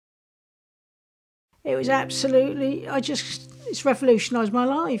It was absolutely, it's revolutionised my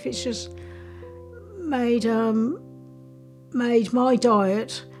life. It's just made my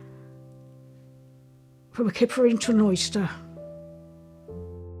diet from a kipper into an oyster.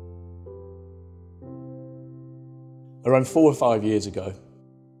 Around 4 or 5 years ago,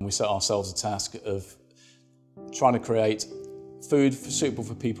 we set ourselves a task of trying to create food suitable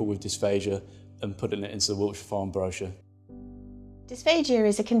for people with dysphagia and putting it into the Wiltshire Farm brochure. Dysphagia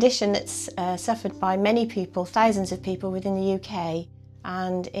is a condition that's suffered by many people, thousands of people within the UK,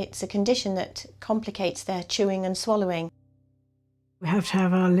 and it's a condition that complicates their chewing and swallowing. We have to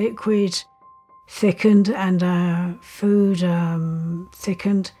have our liquid thickened and our food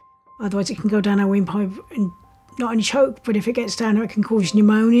thickened, otherwise it can go down our windpipe and not only choke, but if it gets down there it can cause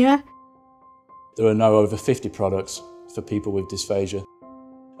pneumonia. There are now over 50 products for people with dysphagia.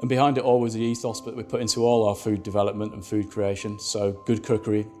 And behind it all was the ethos that we put into all our food development and food creation. So good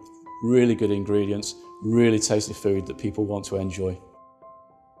cookery, really good ingredients, really tasty food that people want to enjoy.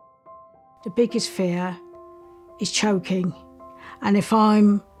 The biggest fear is choking. And if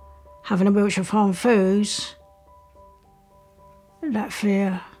I'm having a Wiltshire Farm Foods, that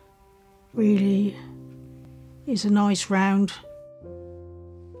fear really is a nice round.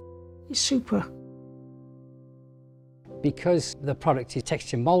 It's super. Because the product is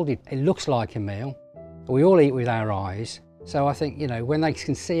texture moulded, it looks like a meal. We all eat with our eyes. So I think, when they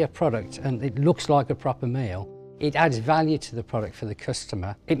can see a product and it looks like a proper meal, it adds value to the product for the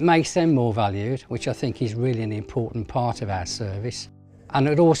customer. It makes them more valued, which I think is really an important part of our service. And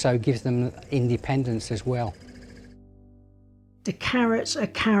it also gives them independence as well. The carrots are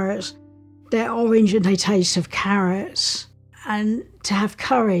carrots. They're orange and they taste of carrots. And to have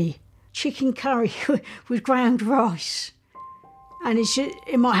curry, chicken curry with ground rice. And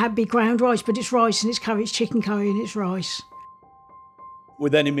it might be ground rice, but it's rice and it's curry, it's chicken curry and it's rice.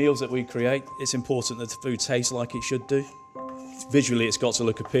 With any meals that we create, it's important that the food tastes like it should do. Visually, it's got to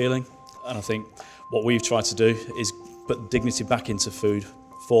look appealing. And I think what we've tried to do is put dignity back into food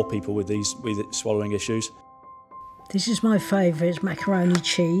for people with swallowing issues. This is my favourite, macaroni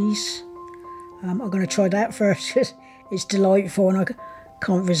cheese. I'm going to try that first. It's delightful and I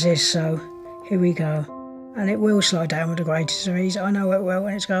can't resist, so here we go. And it will slide down with the greatest of ease. I know it will,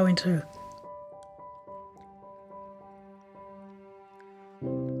 and it's going to.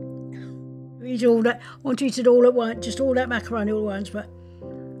 Eat all that. I want to eat it all at once, just all that macaroni all at once, but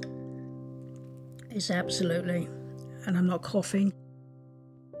it's absolutely, and I'm not coughing.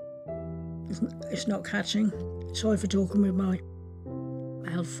 It's not catching. Sorry for talking with my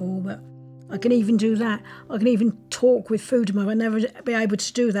mouth full, but I can even do that. I can even talk with food in my mouth. I'd never be able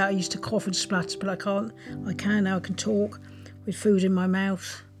to do that. I used to cough and splutter, but I can't. I can now. I can talk with food in my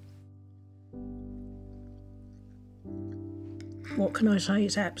mouth. What can I say?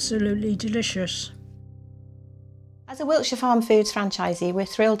 It's absolutely delicious. As a Wiltshire Farm Foods franchisee, we're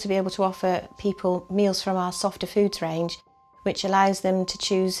thrilled to be able to offer people meals from our softer foods range, which allows them to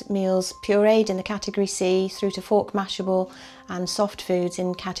choose meals pureed in the category C through to fork mashable and soft foods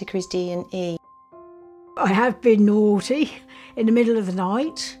in categories D and E. I have been naughty in the middle of the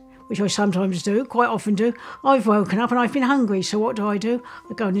night, which I sometimes do, quite often do. I've woken up and I've been hungry, so what do? I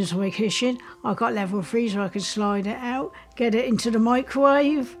go into my kitchen, I've got level freezer, I can slide it out, get it into the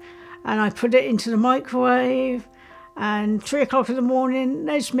microwave, and I put it into the microwave, and 3 o'clock in the morning,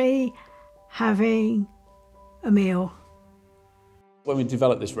 there's me having a meal. When we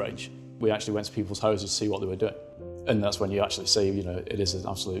developed this range, we actually went to people's houses to see what they were doing. And that's when you actually see, it is an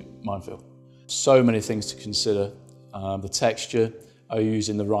absolute minefield. So many things to consider. The texture, are you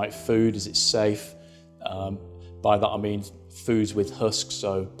using the right food? Is it safe? By that I mean foods with husks,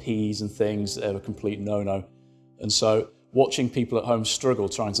 so peas and things, they're a complete no-no. And so watching people at home struggle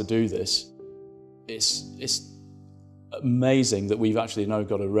trying to do this, it's amazing that we've actually now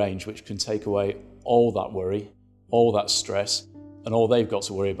got a range which can take away all that worry, all that stress, and all they've got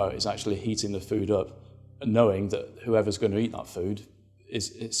to worry about is actually heating the food up and knowing that whoever's going to eat that food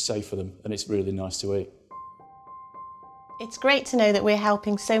it's safe for them and it's really nice to eat. It's great to know that we're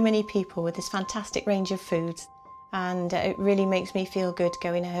helping so many people with this fantastic range of foods, and it really makes me feel good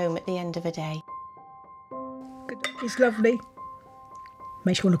going home at the end of a day. It's lovely.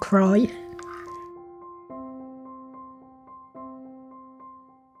 Makes you want to cry.